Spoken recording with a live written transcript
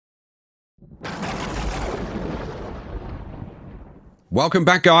Welcome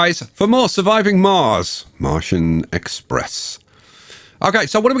back, guys, for more Surviving Mars, Martian Express. Okay,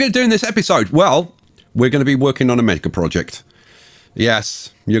 so what are we going to do in this episode? Well, we're going to be working on a mega project.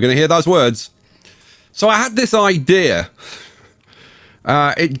 Yes, you're going to hear those words. So I had this idea.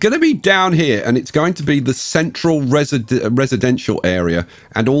 It's going to be down here, and it's going to be the central residential area,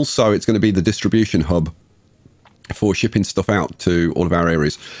 and also it's going to be the distribution hub for shipping stuff out to all of our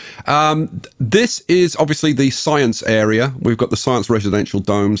areas. This is obviously the science area. We've got the science residential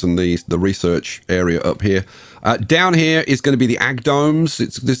domes and the research area up here. Down here is going to be the ag domes.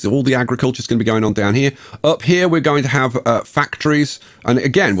 All the agriculture is going to be going on down here. Up here we're going to have factories, and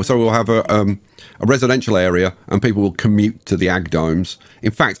again, so we'll have a residential area, and people will commute to the ag domes.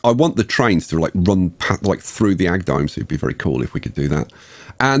 In fact, I want the trains to run through the ag domes. It'd be very cool if we could do that.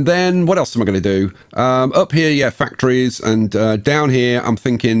 And then what else am I going to do? Up here, yeah, factories, and down here I'm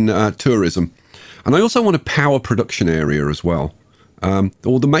thinking tourism. And I also want a power production area as well.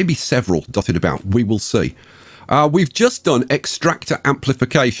 Or there may be several dotted about. We will see. We've just done extractor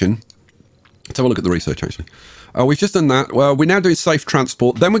amplification. Let's have a look at the research, actually. We've just done that. Well, we're now doing safe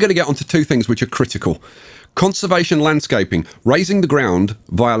transport. Then we're going to get onto two things which are critical. Conservation landscaping. Raising the ground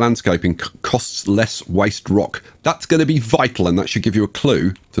via landscaping costs less waste rock. That's going to be vital, and that should give you a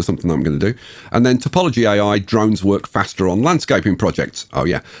clue to something that I'm going to do. And then topology AI. Drones work faster on landscaping projects. Oh,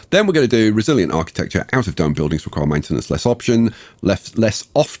 yeah. Then we're going to do resilient architecture. Out-of-dome buildings require maintenance less often.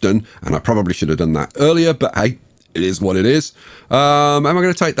 And I probably should have done that earlier, but hey, it is what it is. Am I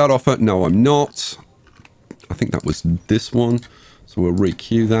going to take that offer? No, I'm not. I think that was this one. So we'll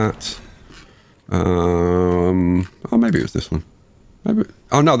re-queue that. Oh, maybe it was this one. Maybe.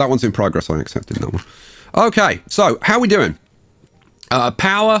 Oh, no, that one's in progress. I accepted that one. Okay, so how are we doing?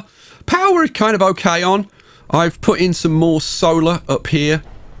 Power is kind of okay on. I've put in some more solar up here.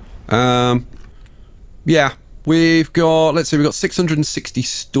 Yeah, we've got, let's see, we've got 660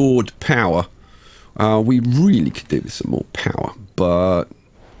 stored power. We really could do with some more power, but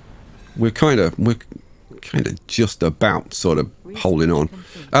we're kind of just about sort of holding on.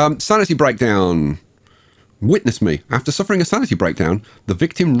 Sanity breakdown. Witness me. After suffering a sanity breakdown, the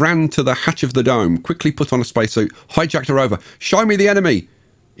victim ran to the hatch of the dome, quickly put on a spacesuit, hijacked her over. Show me the enemy,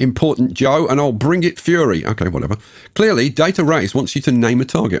 Important Joe, and I'll bring it fury. Okay, whatever. Clearly, Data Race wants you to name a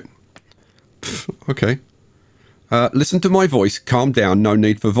target. Okay. Listen to my voice. Calm down. No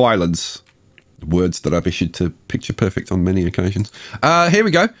need for violence. Words that I've issued to Picture Perfect on many occasions. Here we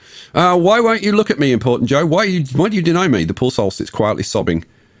go. Why won't you look at me, Important Joe? Why do you deny me? The poor soul sits quietly sobbing.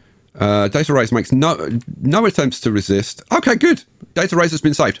 Data Race makes no attempts to resist. Okay, good. Data Race has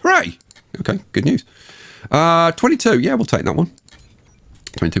been saved. Hooray! Okay, good news. 22. Yeah, we'll take that one.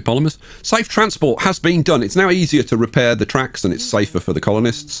 22 polymers. Safe transport has been done. It's now easier to repair the tracks, and it's safer for the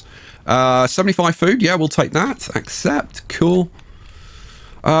colonists. 75 food. Yeah, we'll take that. Accept. Cool.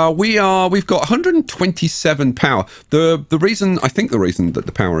 We've got 127 power. The reason that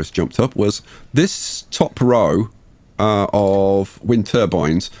the power has jumped up was this top row of wind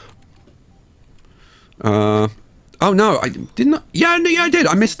turbines. Oh no, I didn't. Yeah, I did.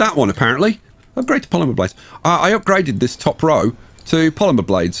 I missed that one apparently. Upgrade to polymer blades. I upgraded this top row to polymer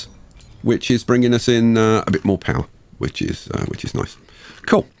blades, which is bringing us in a bit more power, which is nice.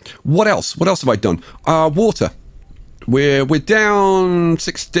 Cool. What else? What else have I done? Water. We're down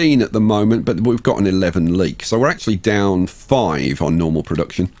 16 at the moment, but we've got an 11 leak, so we're actually down 5 on normal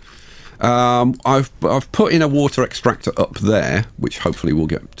production. I've put in a water extractor up there, which hopefully will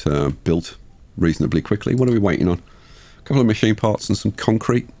get built reasonably quickly. What are we waiting on? A couple of machine parts and some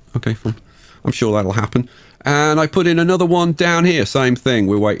concrete. Okay, fine. I'm sure that'll happen. And I put in another one down here. Same thing.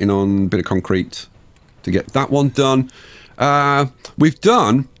 We're waiting on a bit of concrete to get that one done. We've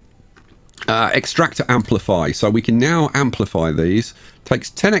done extractor amplify, so we can now amplify these. Takes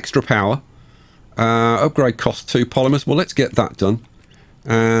 10 extra power. Upgrade cost 2 polymers. Well, let's get that done.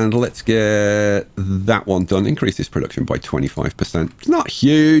 And let's get that one done. Increase this production by 25%. It's not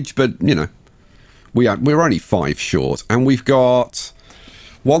huge, but you know, we're only 5 short, and we've got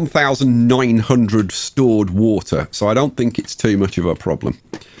 1,900 stored water, so I don't think it's too much of a problem.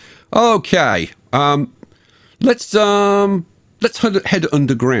 Okay, let's head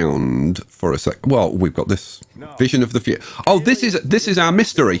underground for a sec. Well, we've got this vision of the future. Oh, this is our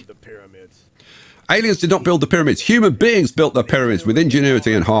mystery. Aliens did not build the pyramids. Human beings built the pyramids with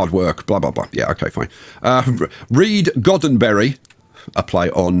ingenuity and hard work. Blah, blah, blah. Yeah, okay, fine. Reed Goddenberry, a play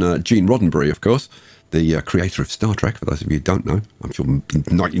on Gene Roddenberry, of course, the creator of Star Trek, for those of you who don't know. I'm sure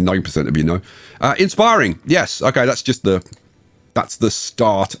 99% of you know. Inspiring. Yes, okay, that's the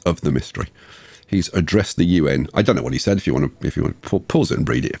start of the mystery. He's addressed the UN. I don't know what he said. If you want to pause it and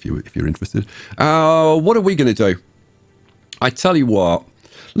read it, if you're interested. What are we going to do? I tell you what,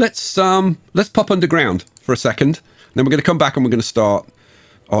 let's pop underground for a second. Then we're going to come back and we're going to start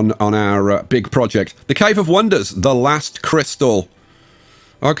on our big project. The Cave of Wonders, the last crystal.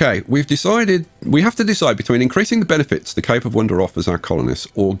 Okay, we have to decide between increasing the benefits the Cave of Wonder offers our colonists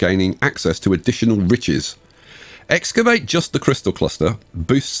or gaining access to additional riches. Excavate just the crystal cluster,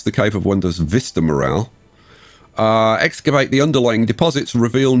 boosts the Cave of Wonders Vista morale. Excavate the underlying deposits,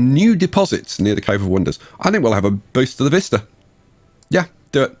 reveal new deposits near the Cave of Wonders. I think we'll have a boost to the Vista. Yeah,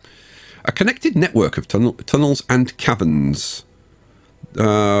 do it. A connected network of tunnels and caverns.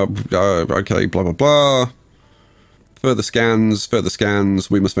 Okay, blah, blah, blah. Further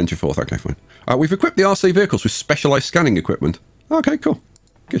scans, we must venture forth. Okay, fine. We've equipped the RC vehicles with specialised scanning equipment. Okay, cool.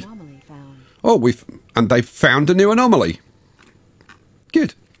 Good. Anomaly found. Oh, they've found a new anomaly.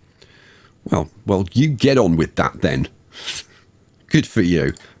 Good. Well, you get on with that then. Good for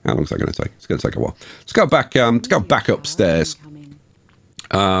you. How long is that going to take? It's going to take a while. Let's go back upstairs.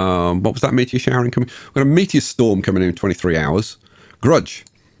 What was that meteor shower incoming? We've got a meteor storm coming in 23 hours. Grudge.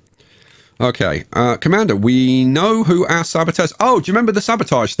 Okay, Commander, we know who our sabotage... Oh, do you remember the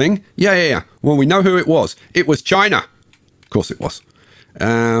sabotage thing? Yeah. Well, we know who it was. It was China. Of course it was.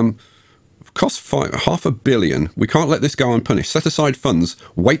 Cost $500 million. We can't let this go unpunished. Set aside funds.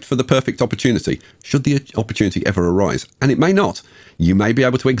 Wait for the perfect opportunity. Should the opportunity ever arise. And it may not. You may be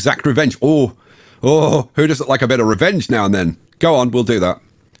able to exact revenge. Oh, who doesn't like a bit of revenge now and then? Go on, we'll do that.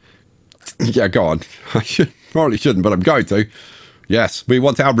 Yeah, go on. I probably shouldn't, but I'm going to. Yes, we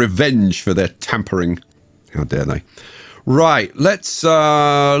want our revenge for their tampering. How dare they? Right, let's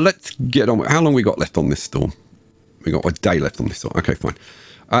get on. How long we got left on this storm? We got a day left on this storm. Okay, fine.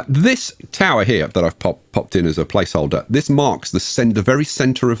 This tower here that I've popped in as a placeholder, this marks the very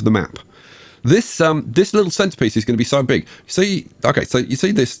center of the map. This little centerpiece is going to be so big. See, okay, so you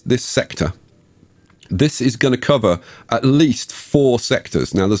see this sector. This is going to cover at least 4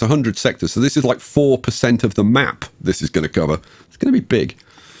 sectors. Now, there's 100 sectors, so this is like 4% of the map this is going to cover. It's going to be big.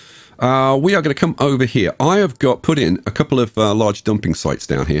 We are going to come over here. I have put in a couple of large dumping sites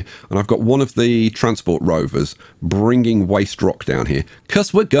down here, and I've got one of the transport rovers bringing waste rock down here,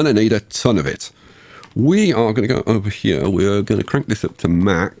 because we're going to need a ton of it. We are going to go over here. We're going to crank this up to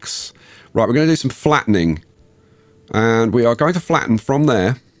max. Right, we're going to do some flattening, and we are going to flatten from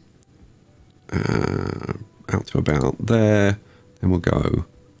there out to about there. Then we'll go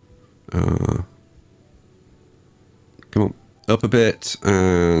come on, up a bit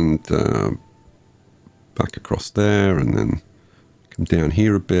and back across there, and then come down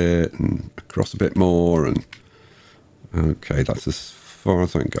here a bit and across a bit more, and okay, that's as far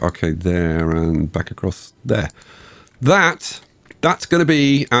as I can go. Okay, there and back across there. That's going to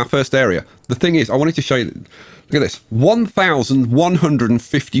be our first area. The thing is, I wanted to show you, look at this,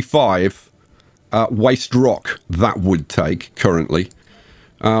 1,155 waste rock that would take currently.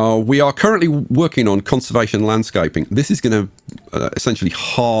 We are currently working on conservation landscaping. This is going to essentially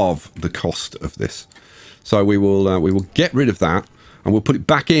halve the cost of this. So we will get rid of that, and we'll put it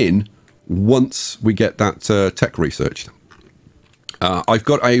back in once we get that tech researched. I've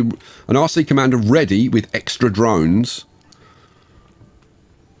got an RC commander ready with extra drones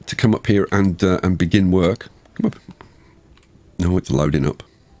to come up here and begin work. Come up. No, it's loading up.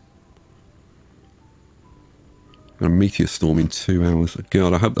 A meteor storm in 2 hours.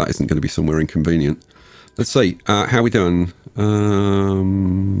 God, I hope that isn't going to be somewhere inconvenient. Let's see. How are we doing?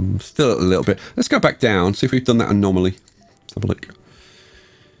 Still a little bit. Let's go back down, see if we've done that anomaly. Let's have a look.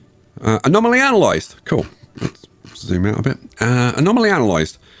 Anomaly analysed. Cool. Let's zoom out a bit. Anomaly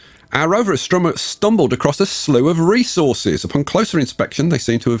analysed. Our rover has stumbled across a slew of resources. Upon closer inspection, they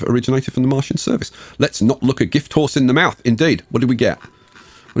seem to have originated from the Martian service. Let's not look a gift horse in the mouth. Indeed. What did we get?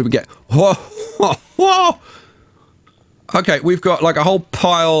 What did we get? Whoa! Whoa! Whoa! Okay, we've got like a whole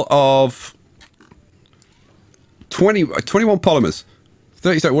pile of 21 polymers.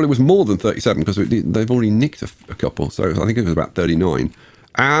 37, well, it was more than 37 because they've already nicked a couple. So I think it was about 39.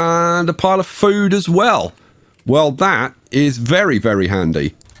 And a pile of food as well. Well, that is very, very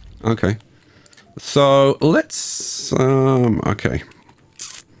handy. Okay. So let's, okay.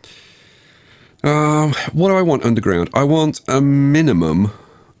 What do I want underground? I want a minimum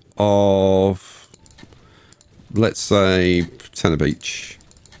of, let's say 10 of each.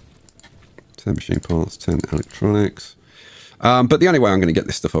 10 machine parts, 10 electronics. But the only way I'm going to get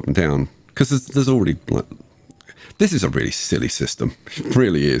this stuff up and down, because there's already, like, this is a really silly system. It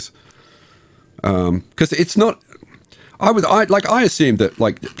really is. Because it's not, I assumed that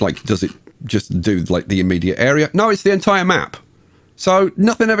like does it just do like the immediate area? No, it's the entire map. So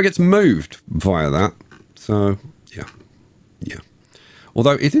nothing ever gets moved via that. So yeah.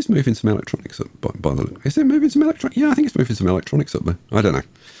 Although it is moving some electronics up, by the look. Is it moving some electronics? Yeah, I think it's moving some electronics up there. I don't know.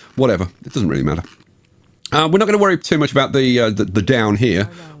 Whatever. It doesn't really matter. We're not going to worry too much about the down here.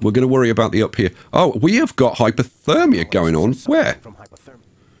 We're going to worry about the up here. Oh, we have got hypothermia going on. Where?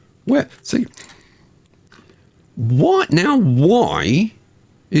 Where? See. What? Now, why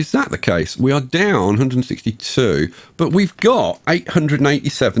is that the case? We are down 162, but we've got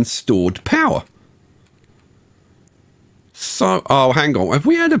 887 stored power. So, oh, hang on. Have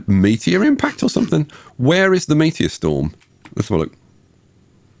we had a meteor impact or something? Where is the meteor storm? Let's have a look.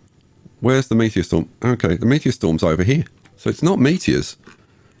 Where's the meteor storm? Okay, the meteor storm's over here. So it's not meteors.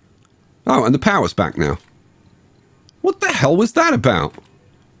 Oh, and the power's back now. What the hell was that about?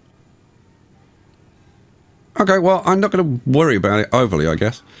 Okay, well, I'm not going to worry about it overly, I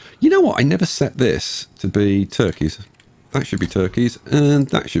guess. You know what? I never set this to be turkeys. That should be turkeys, and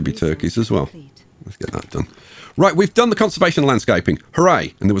that should be turkeys as well. Let's get that done. Right, we've done the conservation landscaping.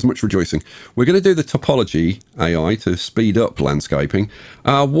 Hooray! And there was much rejoicing. We're going to do the topology AI to speed up landscaping.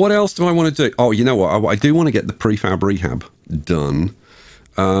 What else do I want to do? Oh, you know what? I do want to get the prefab rehab done.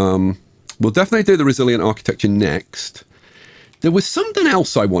 We'll definitely do the resilient architecture next. There was something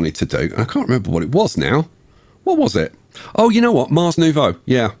else I wanted to do. I can't remember what it was now. What was it? Oh, you know what? Mars Nouveau.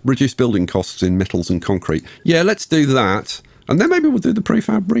 Yeah, reduce building costs in metals and concrete. Yeah, let's do that. And then maybe we'll do the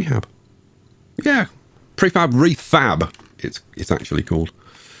prefab rehab. Yeah. Prefab refab, it's actually called.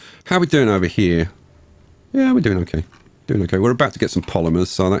 How are we doing over here? Yeah, we're doing okay. Doing okay. We're about to get some polymers,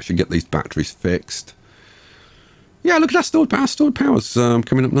 so that should get these batteries fixed. Yeah, look at that stored power. Stored power's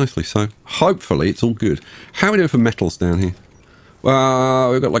coming up nicely, so hopefully it's all good. How are we doing for metals down here?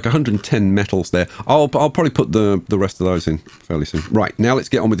 Well, we've got like 110 metals there. I'll probably put the rest of those in fairly soon. Right, now let's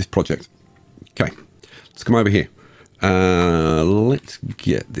get on with this project. Okay, let's come over here. Let's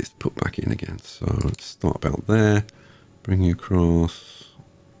get this put back in again. So let's start about there, bring you across,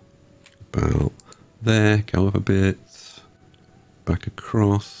 about there, go up a bit, back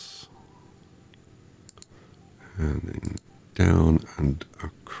across, and then down and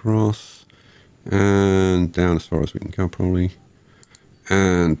across, and down as far as we can go probably,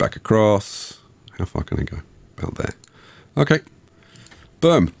 and back across. How far can I go? About there. Okay,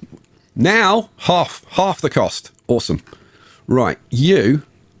 boom. Now half the cost. Awesome. Right, you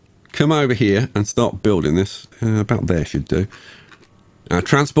come over here and start building this. About there should do.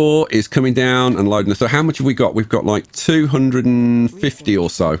 Transport is coming down and loading. So how much have we got? We've got like 250 or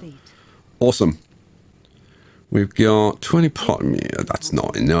so. Awesome. We've got 20 pot. Yeah, that's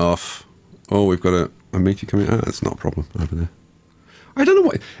not enough. Oh, we've got a meteor coming. Ah, that's not a problem over there. I don't know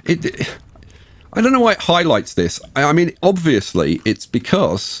what I don't know why it highlights this. I mean, obviously, it's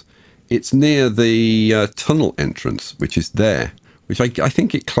because it's near the tunnel entrance, which is there, which I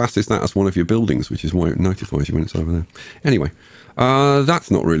think it classes that as one of your buildings, which is why it notifies you when it's over there. Anyway,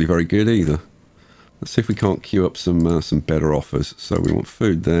 that's not really very good either. Let's see if we can't queue up some better offers. So we want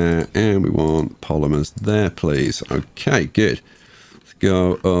food there, and we want polymers there, please. Okay, good. Let's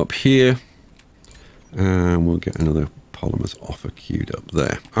go up here, and we'll get another polymers offer queued up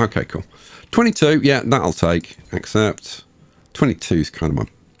there. Okay, cool. 22, yeah, that'll take. Accept. 22 is kind of my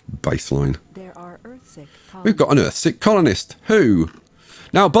baseline. There are Earthsick colonists. We've got an Earthsick colonist. Who?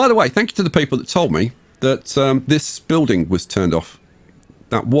 Now, by the way, thank you to the people that told me that this building was turned off.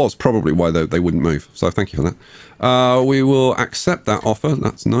 That was probably why they wouldn't move. So thank you for that. We will accept that offer.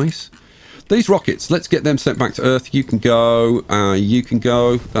 That's nice. These rockets, let's get them sent back to Earth. You can go. You can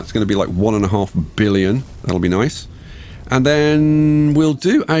go. That's going to be like 1.5 billion. That'll be nice. And then we'll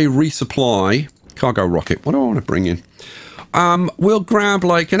do a resupply cargo rocket. What do I want to bring in? We'll grab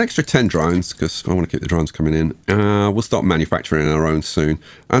like an extra 10 drones because I want to keep the drones coming in. We'll start manufacturing our own soon.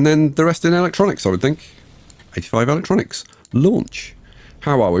 And then the rest in electronics, I would think. 85 electronics. Launch.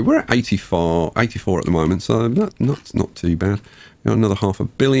 How are we? We're at 84 at the moment, so not too bad. Got another 500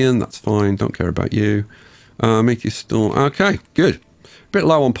 million. That's fine. Don't care about you. Meteor storm. Okay, good. Bit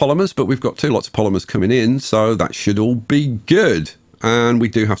low on polymers, but we've got lots of polymers coming in, so that should all be good. And we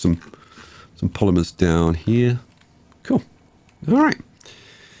do have some polymers down here. Cool. All right.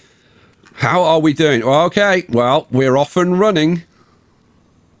 How are we doing? Okay, well, we're off and running.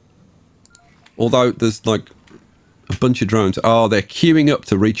 Although there's like a bunch of drones. Oh, they're queuing up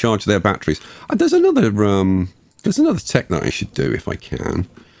to recharge their batteries. There's another tech that I should do if I can.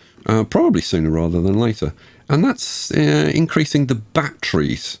 Probably sooner rather than later. And that's increasing the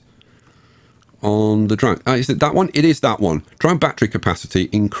batteries on the drone. Is it that one? It is that one. Drone battery capacity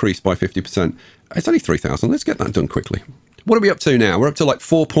increased by 50%. It's only 3,000. Let's get that done quickly. What are we up to now? We're up to like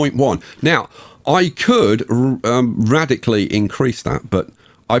 4.1. Now, I could radically increase that, but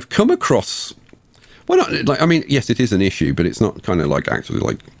I've come across Well, not like, I mean, yes, it is an issue, but it's not kind of like actually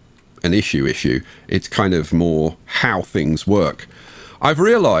like an issue. It's kind of more how things work. I've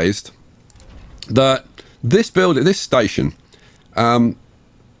realized that this station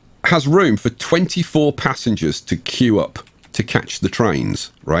has room for 24 passengers to queue up to catch the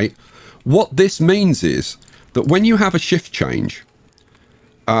trains, right? What this means is that when you have a shift change,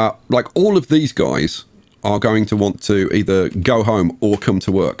 like all of these guys are going to want to either go home or come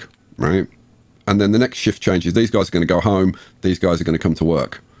to work, right? And then the next shift changes. These guys are going to go home. These guys are going to come to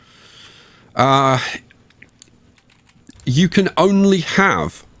work. You can only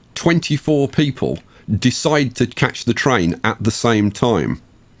have 24 people decide to catch the train at the same time.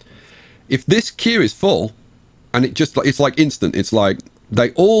 If this queue is full, and it's like instant, it's like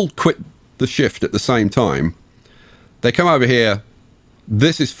they all quit the shift at the same time. They come over here.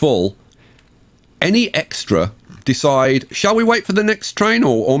 This is full. Any extra decide, shall we wait for the next train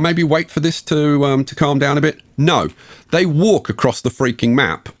or maybe wait for this to calm down a bit? No. They walk across the freaking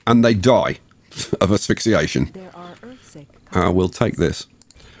map and they die of asphyxiation. There are Earthsick. We'll take this.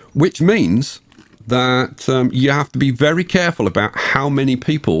 Which means that you have to be very careful about how many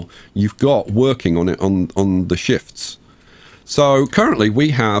people you've got working on it on the shifts. So currently we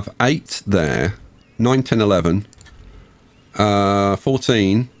have 8 there, 9, 10, 11,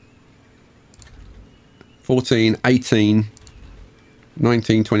 14, 18,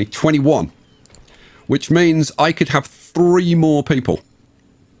 19, 20, 21. Which means I could have 3 more people.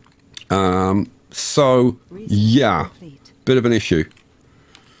 So, yeah, bit of an issue.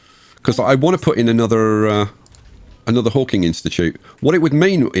 Because I want to put in another Hawking Institute. What it would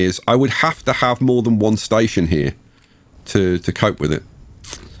mean is I would have to have more than one station here to cope with it.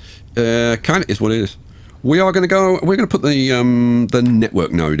 Kind of is what it is. We're going to put the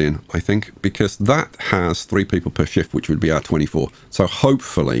network node in, I think, because that has 3 people per shift, which would be our 24. So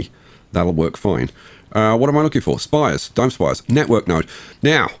hopefully that'll work fine. What am I looking for? Spires, dome spires, network node.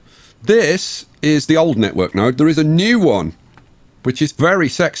 Now, this is the old network node. There is a new one, which is very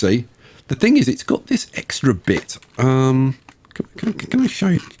sexy. The thing is, it's got this extra bit. Can I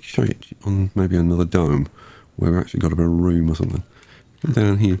show it on maybe another dome where we've actually got a bit of room or something? Come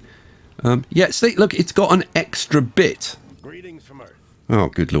down here. Yeah, see, look, it's got an extra bit. Greetings from Earth. Oh,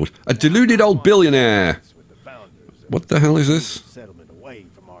 good lord. A deluded old billionaire. What the hell is this?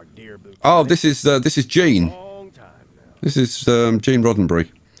 Oh, this is Gene. This is Gene Roddenberry.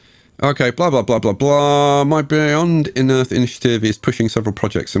 Okay, blah, blah, blah, blah, blah. My Beyond In-Earth initiative is pushing several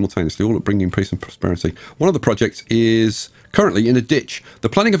projects simultaneously, all at bringing peace and prosperity. One of the projects is currently in a ditch. The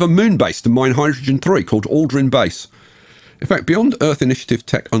planning of a moon base to mine hydrogen-3 called Aldrin Base. In fact, Beyond Earth Initiative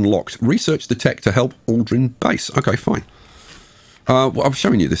tech unlocked. Research the tech to help Aldrin Base. Okay, fine. Well, I was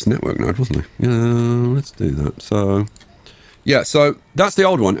showing you this network node, wasn't I? Yeah, let's do that. So, yeah, so that's the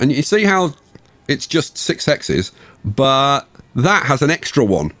old one. And you see how it's just 6 hexes, but that has an extra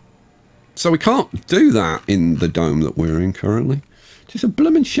one. So we can't do that in the dome that we're in currently. Just a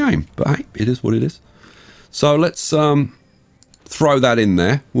blooming shame, but hey, it is what it is. So let's throw that in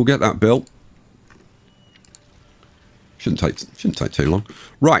there. We'll get that built. Shouldn't take too long.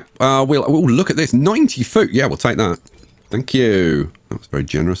 Right, we'll look at this. 90 foot. Yeah, we'll take that. Thank you. That was very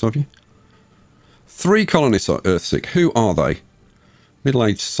generous of you. 3 colonists are Earthsick. Who are they?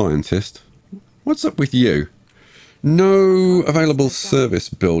 Middle-aged scientist. What's up with you? No available service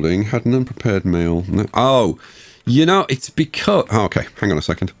building. Had an unprepared meal. No. Oh, you know, it's because... Oh, okay, hang on a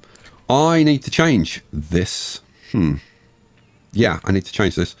second. I need to change this. Yeah, I need to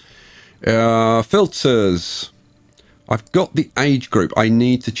change this. Filters. I've got the age group. I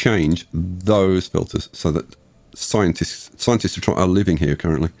need to change those filters so that scientists are living here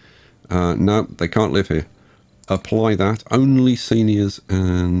currently. No, they can't live here. Apply that. Only seniors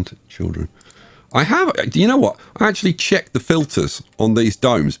and children. I have, you know what? I actually checked the filters on these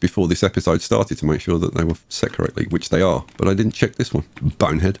domes before this episode started to make sure that they were set correctly, which they are, but I didn't check this one.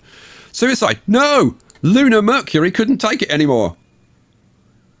 Bonehead. Suicide. No! Lunar Mercury couldn't take it anymore.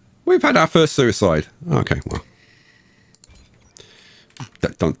 We've had our first suicide. Okay, well.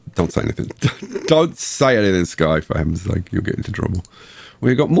 Don't say anything. Don't say anything, Sky, for heaven's sake. You'll get into trouble.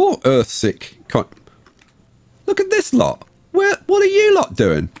 We've got more Earthsick. Look at this lot. What are you lot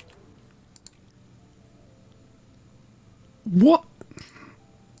doing? What?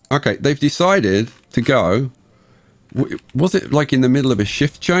 Okay, they've decided to go. Was it like in the middle of a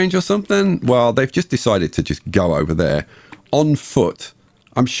shift change or something? Well, they've just decided to just go over there on foot.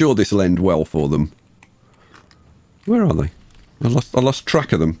 I'm sure this will end well for them. Where are they? I lost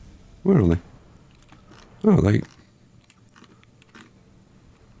track of them. Where are they? Oh, they...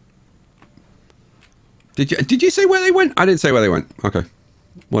 Did you see where they went? I didn't say where they went. Okay.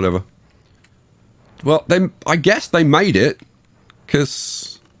 Whatever. Well, I guess they made it,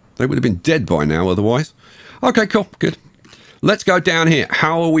 because they would have been dead by now otherwise. Okay, cool, good. Let's go down here.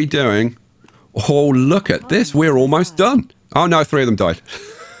 How are we doing? Oh, look at this. We're almost done. Oh, no, 3 of them died.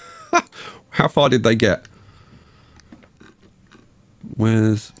 How far did they get?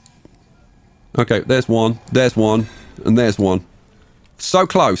 Where's... Okay, there's one, and there's one. So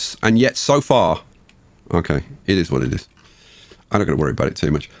close, and yet so far. Okay, it is what it is. I'm not going to worry about it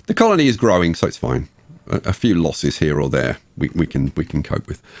too much. The colony is growing, so it's fine. A few losses here or there we can cope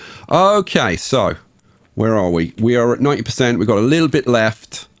with. Okay, so where are we? We are at 90%. We've got a little bit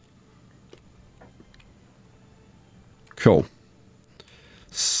left. Cool.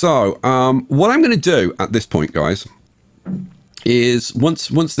 So what I'm going to do at this point, guys, is once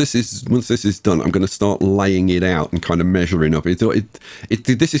this is done, I'm going to start laying it out and kind of measuring up. This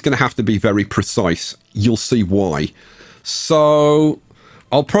is going to have to be very precise. You'll see why. So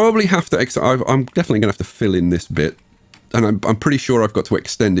I'll probably have to, I'm definitely going to have to fill in this bit, and I'm pretty sure I've got to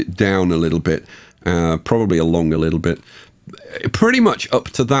extend it down a little bit, probably along a little bit, pretty much up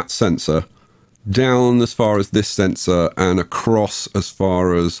to that sensor, down as far as this sensor, and across as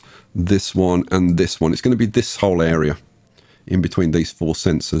far as this one and this one. It's going to be this whole area in between these 4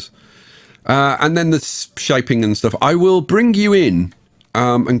 sensors. And then the shaping and stuff. I will bring you in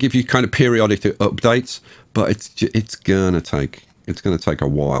and give you kind of periodic updates, but it's gonna take a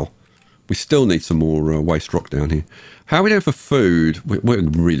while. We still need some more waste rock down here. How are we doing for food? We're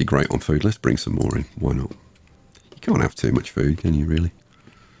really great on food. Let's bring some more in. Why not? You can't have too much food, can you, really?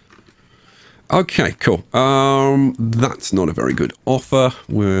 Okay, cool. That's not a very good offer.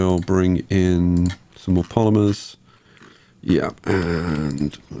 We'll bring in some more polymers. Yeah,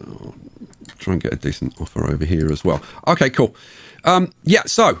 and we'll try and get a decent offer over here as well. Okay, cool. Yeah,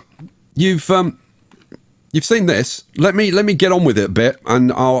 so you've seen this. Let me get on with it a bit,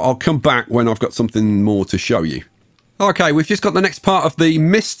 and I'll come back when I've got something more to show you. Okay, we've just got the next part of the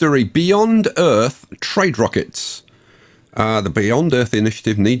mystery Beyond Earth trade rockets. The Beyond Earth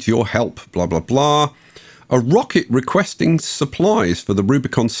initiative needs your help. Blah blah blah. A rocket requesting supplies for the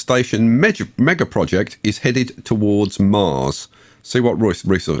Rubicon Station mega project is headed towards Mars. See what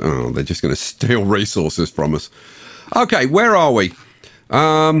resources... Oh, they're just going to steal resources from us. Okay, where are we?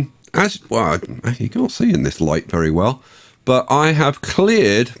 As well, you can't see in this light very well, but I have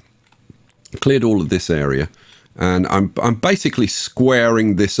cleared all of this area, and I'm basically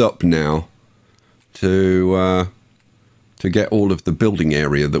squaring this up now to get all of the building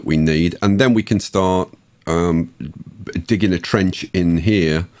area that we need, and then we can start digging a trench in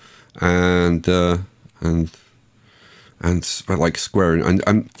here and like squaring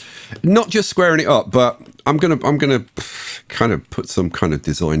and not just squaring it up, but I'm gonna kind of put some kind of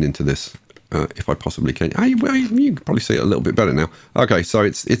design into this if I possibly can. Well, you can probably see it a little bit better now. Okay, so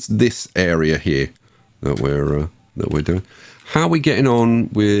it's this area here that we're doing. How are we getting on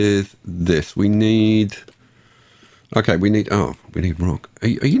with this? We need... Okay, we need rock. Are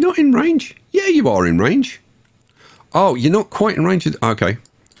you not in range? Yeah, you are in range. Oh, you're not quite in range. Okay,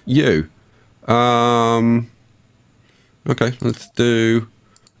 you. Okay, let's do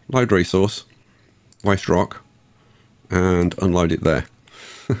load resource, waste rock, and unload it there.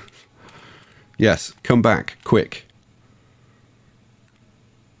 Yes, come back quick.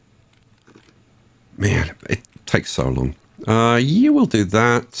 Man, it takes so long. You will do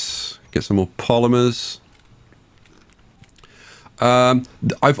that. Get some more polymers.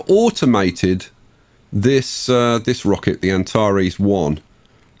 I've automated this this rocket, the Antares 1,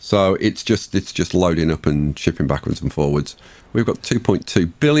 so it's just loading up and shipping backwards and forwards. We've got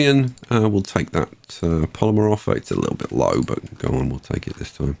 2.2 billion. We'll take that polymer offer. It's a little bit low, but go on, we'll take it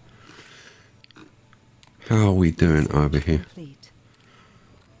this time. How are we doing over here?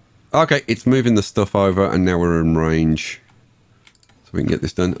 Okay, it's moving the stuff over, and now we're in range, so we can get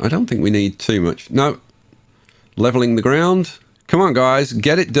this done. I don't think we need too much. No, leveling the ground. Come on, guys,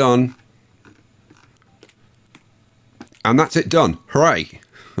 get it done. And that's it done. Hooray.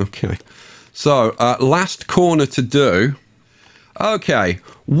 Okay. So, last corner to do. Okay,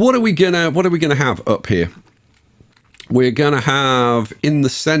 what are we gonna have up here? We're gonna have in the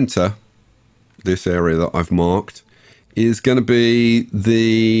center, this area that I've marked, is gonna be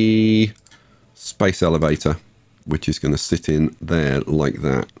the space elevator, which is gonna sit in there like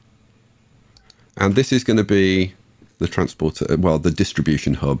that. And this is gonna be the transporter, well, the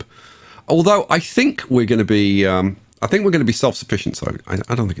distribution hub. Although I think we're going to be, self-sufficient, so I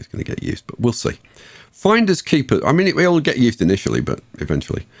don't think it's going to get used, but we'll see. Finders keepers. I mean, it will get used initially, but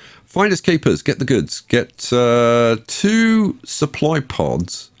eventually. Finders keepers. Get the goods. Get 2 supply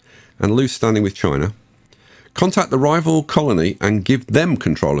pods and lose standing with China. Contact the rival colony and give them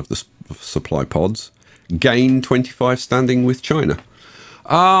control of the supply pods. Gain 25 standing with China.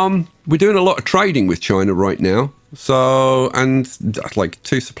 We're doing a lot of trading with China right now. So, and like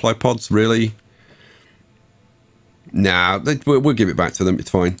 2 supply pods, really? Nah, we'll give it back to them. It's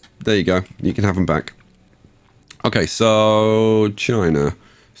fine. There you go. You can have them back. Okay, so China,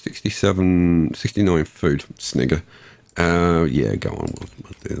 69 food. Snigger. Yeah, go on.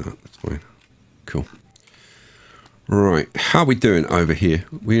 We'll do that. That's fine. Cool. Right. How are we doing over here?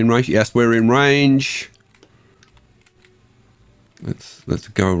 We in range? Yes, we're in range. Let's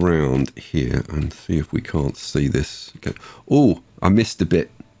go around here and see if we can't see this. Okay. Oh, I missed a bit.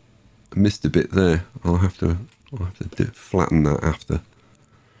 I missed a bit there. I'll have to flatten that after.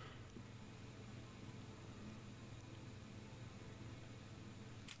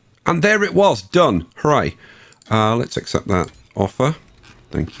 And there it was, done. Hooray. Let's accept that offer.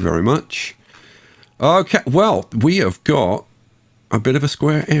 Thank you very much. Okay, well, we have got a bit of a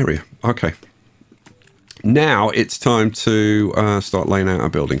square area. Okay. Now it's time to start laying out our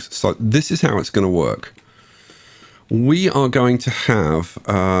buildings. So this is how it's going to work. We are going to have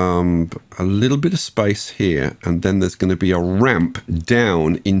a little bit of space here, and then there's going to be a ramp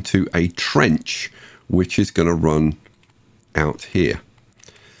down into a trench, which is going to run out here.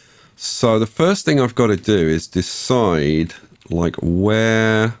 So the first thing I've got to do is decide like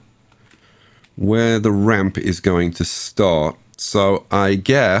where the ramp is going to start. So I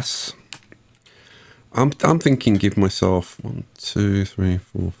guess I'm thinking give myself 1, 2, 3,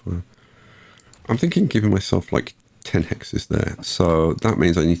 4, 5. I'm thinking giving myself like 10 hexes there. So that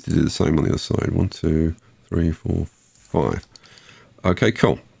means I need to do the same on the other side. 1, 2, 3, 4, 5. Okay,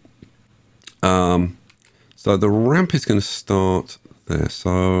 cool. So the ramp is going to start there.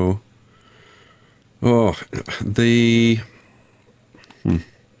 So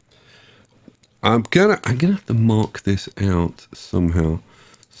I'm gonna have to mark this out somehow.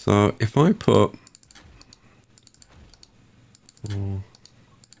 So if I put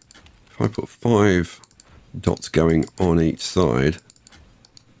 5 dots going on each side,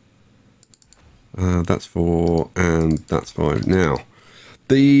 that's 4 and that's 5. Now,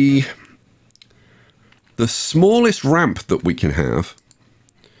 the smallest ramp that we can have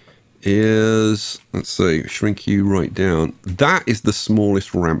is, let's see, shrink you right down. That is the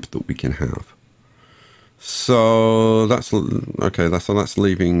smallest ramp that we can have. So that's okay. That's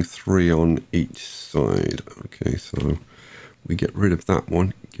leaving 3 on each side. Okay, so we get rid of that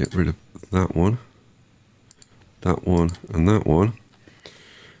one, get rid of that one, and that one,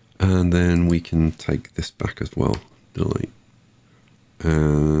 and then we can take this back as well. Delete,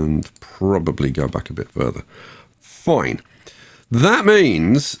 and probably go back a bit further. Fine. That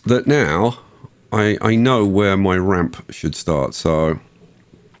means that now I know where my ramp should start. So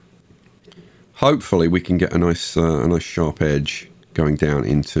hopefully we can get a nice sharp edge going down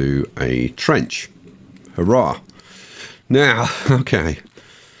into a trench. Hurrah! Now, okay.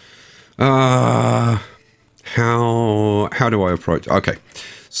 How do I approach? Okay,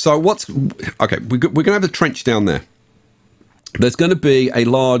 so we're gonna have the trench down there. There's going to be a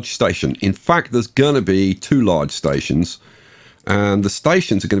large station. In fact, there's going to be 2 large stations. And the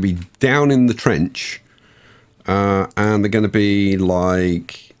stations are going to be down in the trench, and they're going to be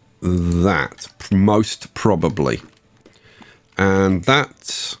like that, most probably. And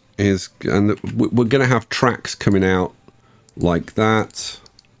that is, and we're going to have tracks coming out like that,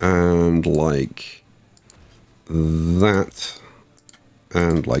 and like that,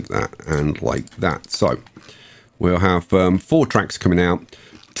 and like that, and like that. So we'll have 4 tracks coming out.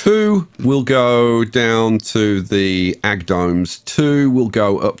 2 will go down to the ag domes. 2 will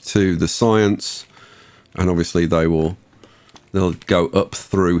go up to the science, and obviously they'll go up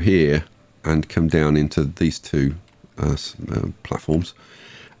through here and come down into these 2 platforms.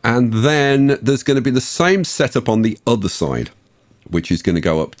 And then there's going to be the same setup on the other side, which is going to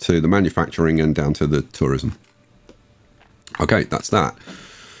go up to the manufacturing and down to the tourism. Okay, that's that.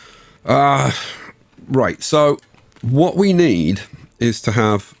 Right, so what we need is to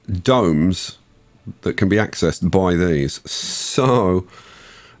have domes that can be accessed by these. So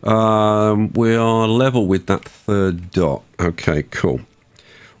we are level with that 3rd dot. Okay, cool.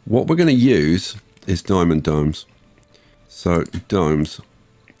 What we're going to use is diamond domes. So domes,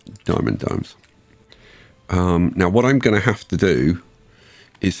 diamond domes. Now what I'm going to have to do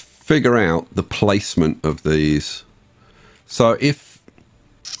is figure out the placement of these. So if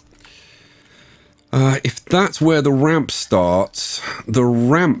that's where the ramp starts, the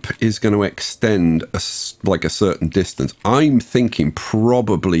ramp is going to extend like a certain distance. I'm thinking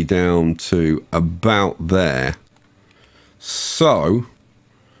probably down to about there. So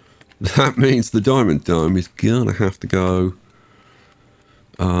that means the diamond dome is going to have to go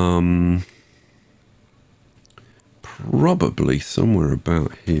Probably somewhere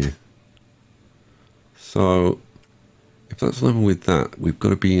about here. So if that's level with that, we've got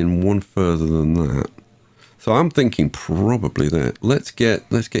to be in one further than that. So I'm thinking probably there. Let's get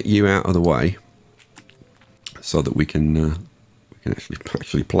you out of the way so that we can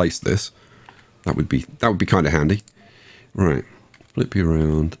actually place this. That would be kind of handy. Right, flip you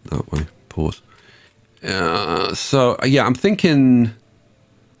around that way. Pause. So yeah, I'm thinking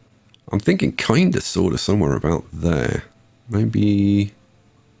kind of sort of somewhere about there. Maybe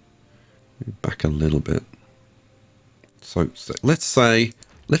back a little bit. So let's say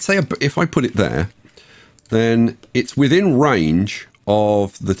if I put it there, then it's within range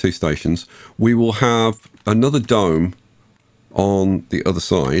of the two stations. We will have another dome on the other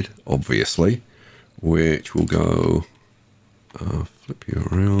side, obviously, which will go flip you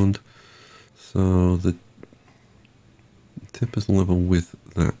around. So the tip is level with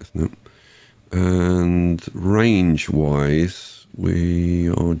that, isn't it? And range-wise, we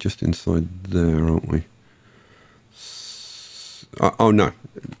are just inside there, aren't we? Oh no.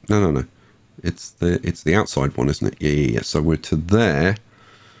 It's the outside one, isn't it? Yeah. So we're to there,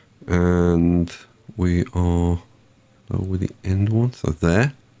 and we are with the end one. So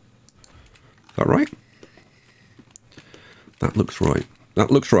there. Is that right? That looks right.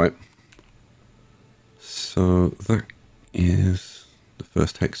 That looks right. So that is the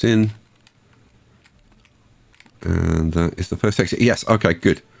first hex in. And that is the first hex. Yes, okay,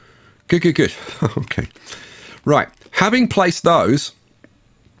 good. Good. Okay. Right. Having placed those,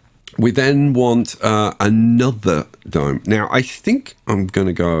 we then want another dome. Now, I think I'm going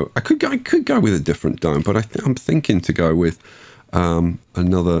to go... I could go with a different dome, but I'm thinking to go with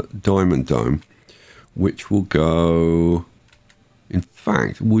another diamond dome, which will go... In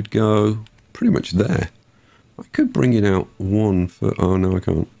fact, would go pretty much there. I could bring it out one for... Oh, no, I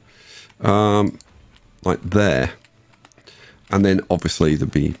can't. Like there. And then, obviously,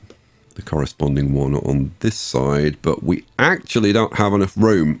 there'd be the corresponding one on this side, but we actually don't have enough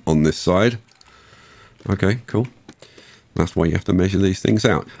room on this side. Okay, cool. That's why you have to measure these things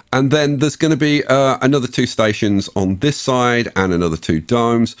out. And then there's going to be another two stations on this side and another two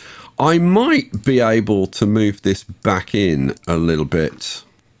domes. I might be able to move this back in a little bit.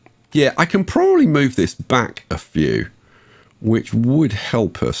 Yeah, I can probably move this back a few, which would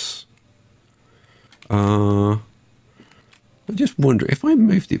help us. I just wonder if I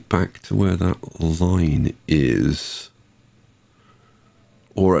moved it back to where that line is,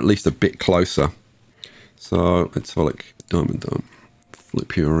 or at least a bit closer. So let's have like diamond dome,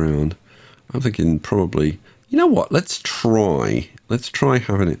 flip you around. I'm thinking probably, you know what? Let's try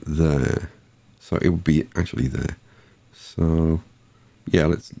having it there. So it would be actually there. So yeah,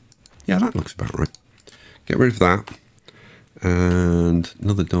 that looks about right. Get rid of that, and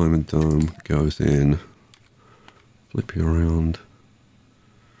another diamond dome goes in. Flip you around.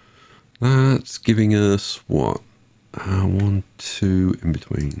 That's giving us what? 1, 2 in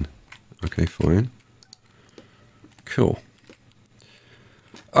between. Okay, fine. Cool.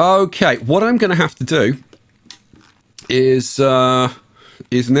 Okay, what I'm going to have to do is now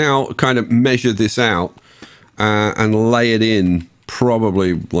kind of measure this out and lay it in,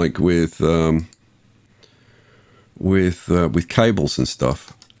 probably like with cables and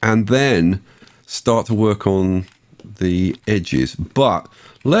stuff, and then start to work on the edges. But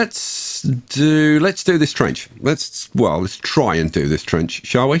let's do this trench. Let's try and do this trench,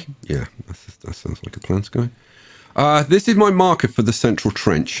 shall we? Yeah, that sounds like a plan, Sky. This is my marker for the central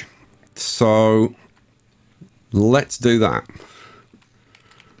trench, so let's do that.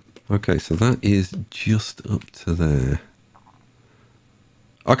 Okay, so that is just up to there.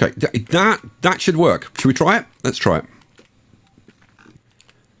 Okay, that should work. Should we try it? Let's try it.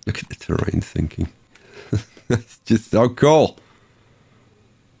 Look at the terrain thinking. That's just so cool.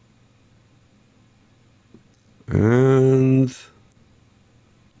 And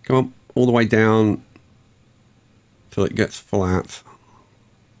come on, all the way down till it gets flat.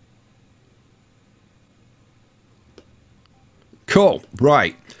 Cool,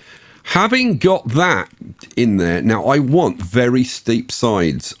 right. Having got that in there, now I want very steep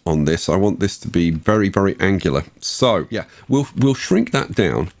sides on this. I want this to be very, very angular. So yeah, we'll shrink that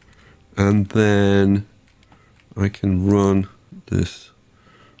down, and then I can run this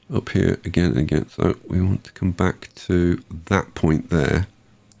up here again and again. So we want to come back to that point there,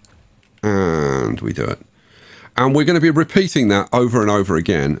 and we do it. And we're going to be repeating that over and over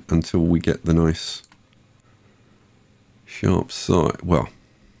again until we get the nice sharp side. Well,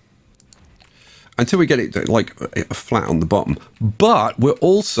 until we get it like flat on the bottom. But we're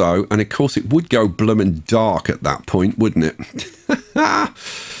also, and of course it would go bloomin' dark at that point, wouldn't it?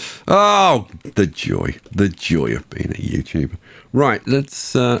 Oh, the joy of being a YouTuber. Right,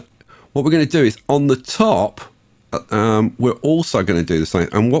 let's, what we're going to do is on the top, we're also going to do the same.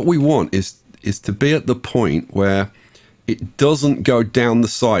 And what we want is to be at the point where it doesn't go down the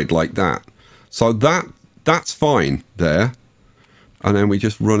side like that. So that's fine there. And then we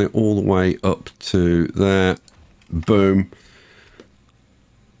just run it all the way up to there. Boom.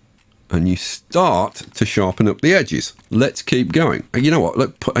 And you start to sharpen up the edges. Let's keep going. You know what?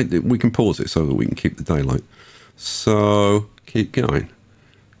 We can pause it so that we can keep the daylight. So keep going.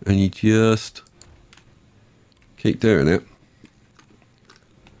 And you just keep doing it.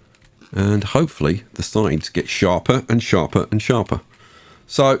 And hopefully the sides get sharper and sharper and sharper.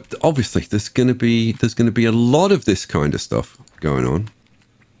 So obviously there's going to be a lot of this kind of stuff going on.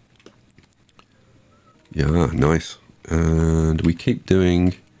 Yeah, nice. And we keep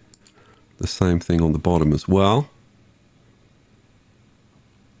doing the same thing on the bottom as well.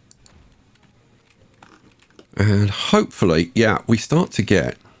 And hopefully, yeah, we start to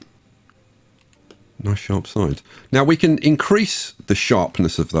get nice sharp sides. Now we can increase the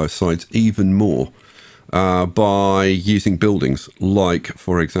sharpness of those sides even more by using buildings, like,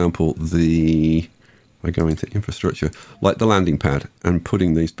 for example, I go into infrastructure, like the landing pad, and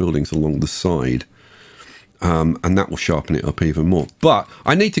putting these buildings along the side. And that will sharpen it up even more. But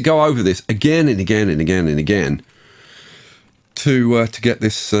I need to go over this again and again and again and again to get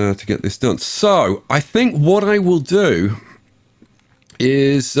this done. So I think what I will do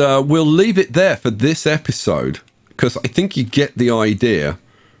is we'll leave it there for this episode, because I think you get the idea.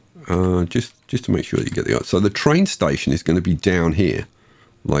 Just to make sure that you get the idea. So the train station is going to be down here,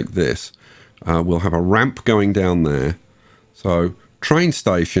 like this. We'll have a ramp going down there. So train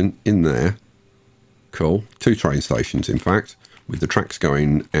station in there. Cool. 2 train stations, in fact, with the tracks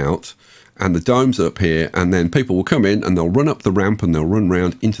going out, and the dome's up here, and then people will come in and they'll run up the ramp and they'll run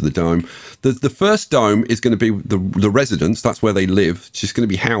round into the dome. The first dome is going to be the residence. That's where they live. It's just going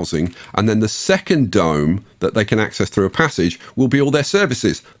to be housing. And then the second dome that they can access through a passage will be all their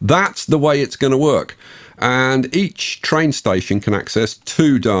services. That's the way it's going to work. And each train station can access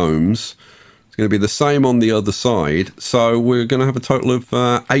 2 domes. It's going to be the same on the other side. So we're going to have a total of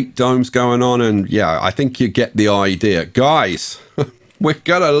 8 domes going on. And yeah, I think you get the idea. Guys, we're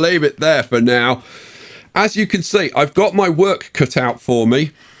going to leave it there for now. As you can see, I've got my work cut out for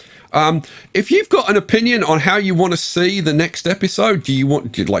me. If you've got an opinion on how you want to see the next episode, do you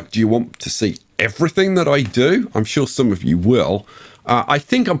want to see everything that I do? I'm sure some of you will. I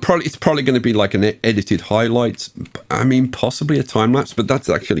think it's probably going to be like an edited highlights. I mean, possibly a time lapse, but that's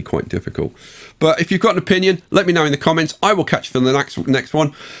actually quite difficult. But if you've got an opinion, let me know in the comments. I will catch you for the next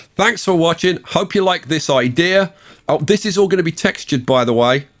one. Thanks for watching. Hope you like this idea. Oh, this is all going to be textured, by the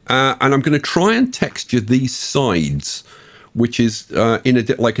way, and I'm going to try and texture these sides, which is in a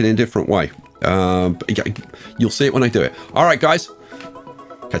different way. You'll see it when I do it. All right, guys.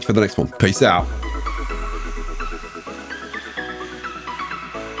 Catch you for the next one. Peace out.